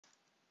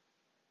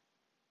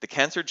The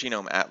Cancer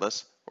Genome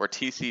Atlas, or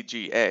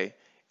TCGA,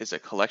 is a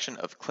collection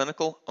of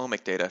clinical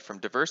omic data from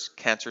diverse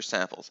cancer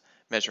samples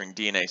measuring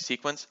DNA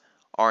sequence,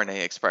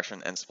 RNA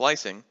expression and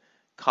splicing,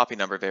 copy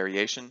number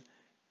variation,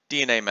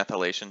 DNA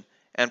methylation,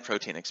 and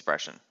protein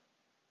expression.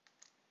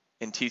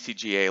 In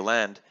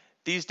TCGALand,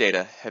 these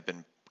data have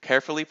been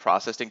carefully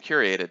processed and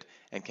curated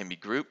and can be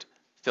grouped,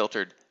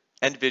 filtered,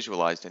 and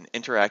visualized in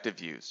interactive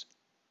views.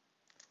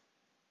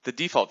 The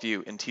default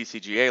view in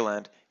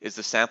TCGALand is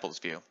the samples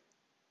view.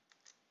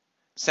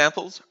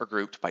 Samples are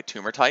grouped by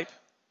tumor type,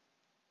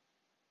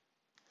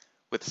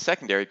 with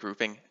secondary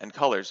grouping and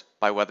colors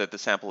by whether the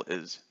sample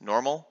is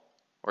normal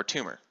or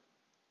tumor.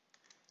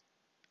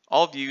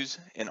 All views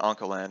in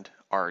OncoLand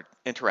are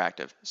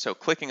interactive, so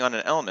clicking on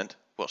an element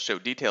will show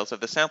details of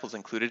the samples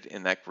included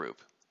in that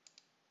group.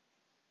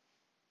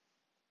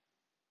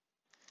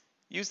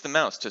 Use the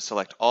mouse to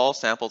select all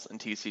samples in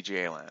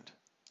TCGALand.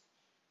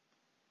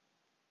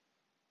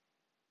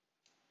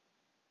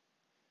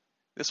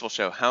 This will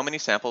show how many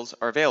samples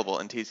are available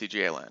in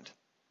TCGALand.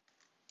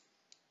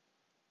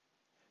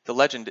 The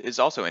legend is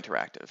also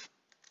interactive,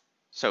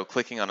 so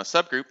clicking on a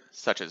subgroup,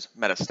 such as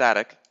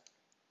metastatic,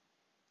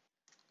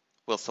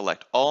 will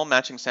select all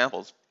matching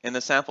samples in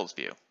the samples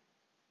view.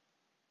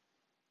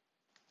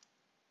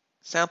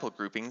 Sample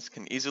groupings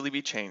can easily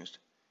be changed.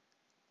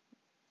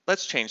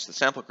 Let's change the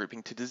sample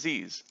grouping to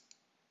disease.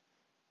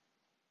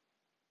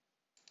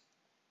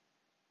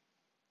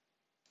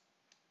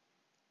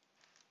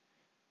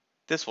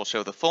 This will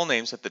show the full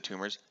names of the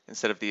tumors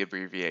instead of the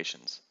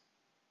abbreviations.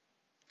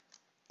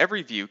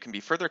 Every view can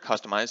be further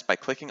customized by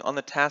clicking on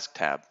the Task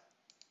tab.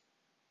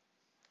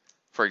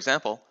 For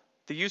example,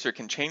 the user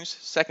can change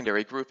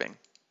secondary grouping.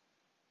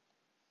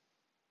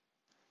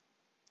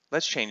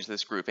 Let's change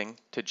this grouping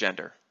to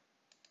gender.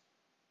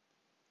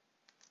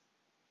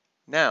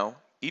 Now,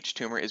 each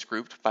tumor is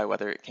grouped by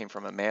whether it came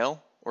from a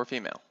male or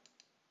female.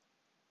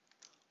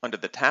 Under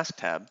the Task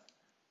tab,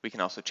 we can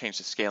also change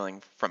the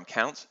scaling from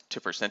counts to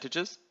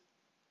percentages,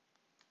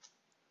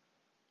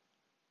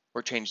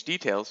 or change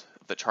details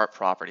of the chart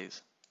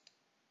properties.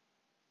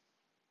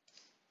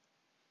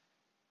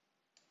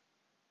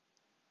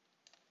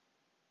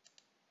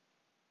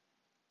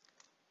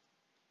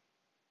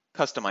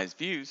 Customized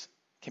views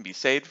can be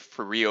saved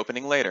for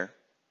reopening later,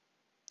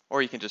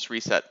 or you can just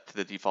reset to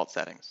the default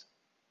settings.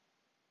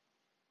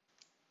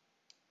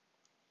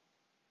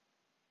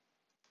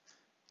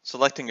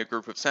 Selecting a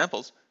group of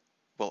samples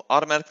will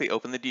automatically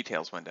open the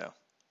details window.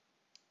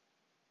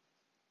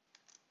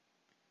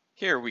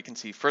 Here we can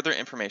see further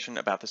information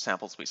about the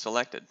samples we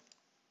selected.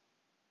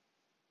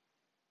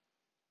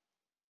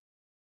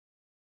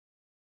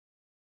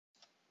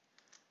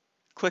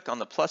 Click on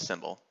the plus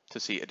symbol to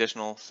see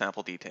additional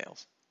sample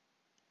details.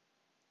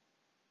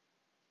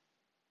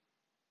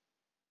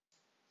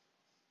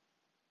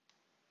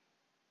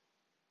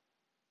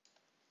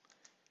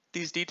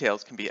 These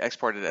details can be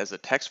exported as a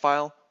text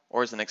file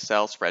or as an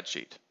Excel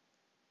spreadsheet.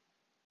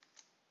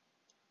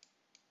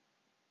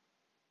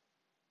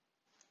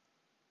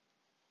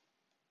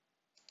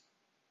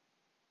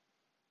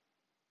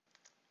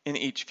 In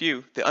each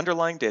view, the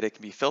underlying data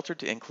can be filtered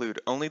to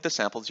include only the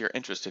samples you're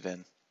interested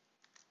in.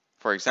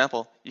 For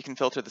example, you can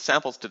filter the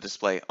samples to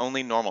display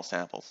only normal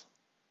samples.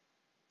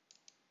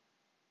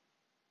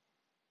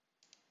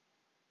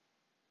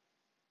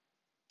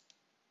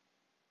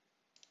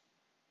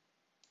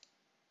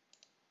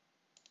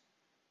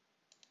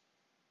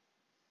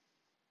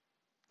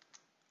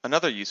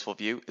 Another useful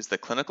view is the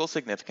Clinical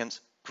Significance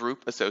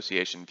Group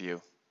Association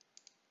view.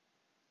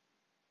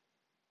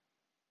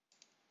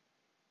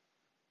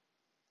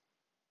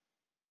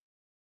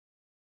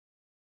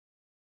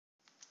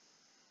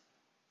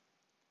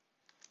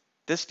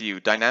 This view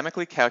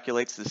dynamically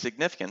calculates the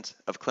significance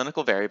of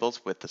clinical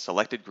variables with the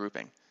selected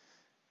grouping.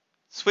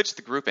 Switch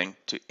the grouping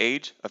to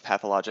age of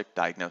pathologic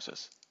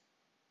diagnosis.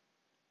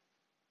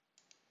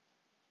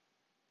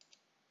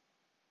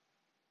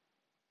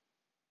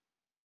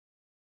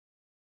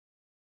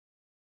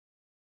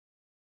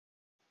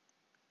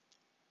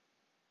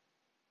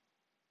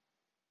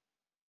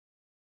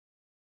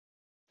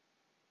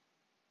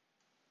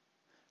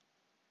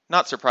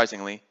 Not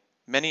surprisingly,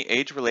 many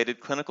age-related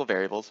clinical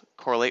variables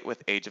correlate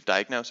with age of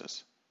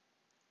diagnosis.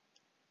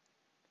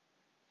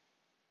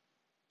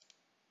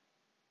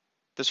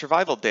 The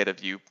survival data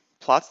view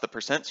plots the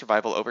percent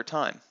survival over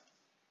time.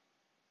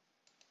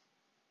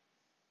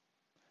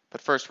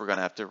 But first, we're going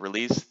to have to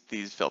release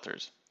these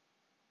filters.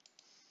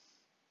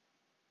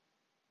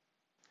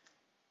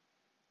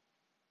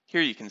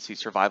 Here you can see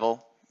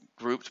survival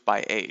grouped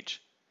by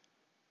age.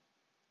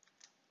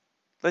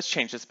 Let's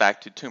change this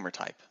back to tumor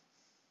type.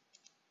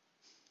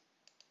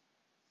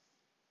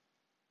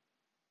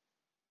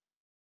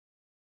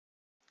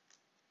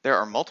 There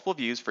are multiple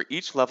views for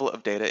each level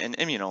of data in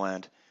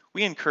ImmunoLand.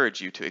 We encourage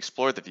you to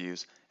explore the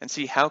views and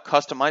see how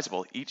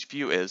customizable each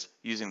view is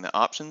using the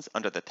options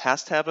under the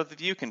Task tab of the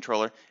View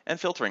controller and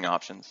filtering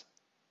options.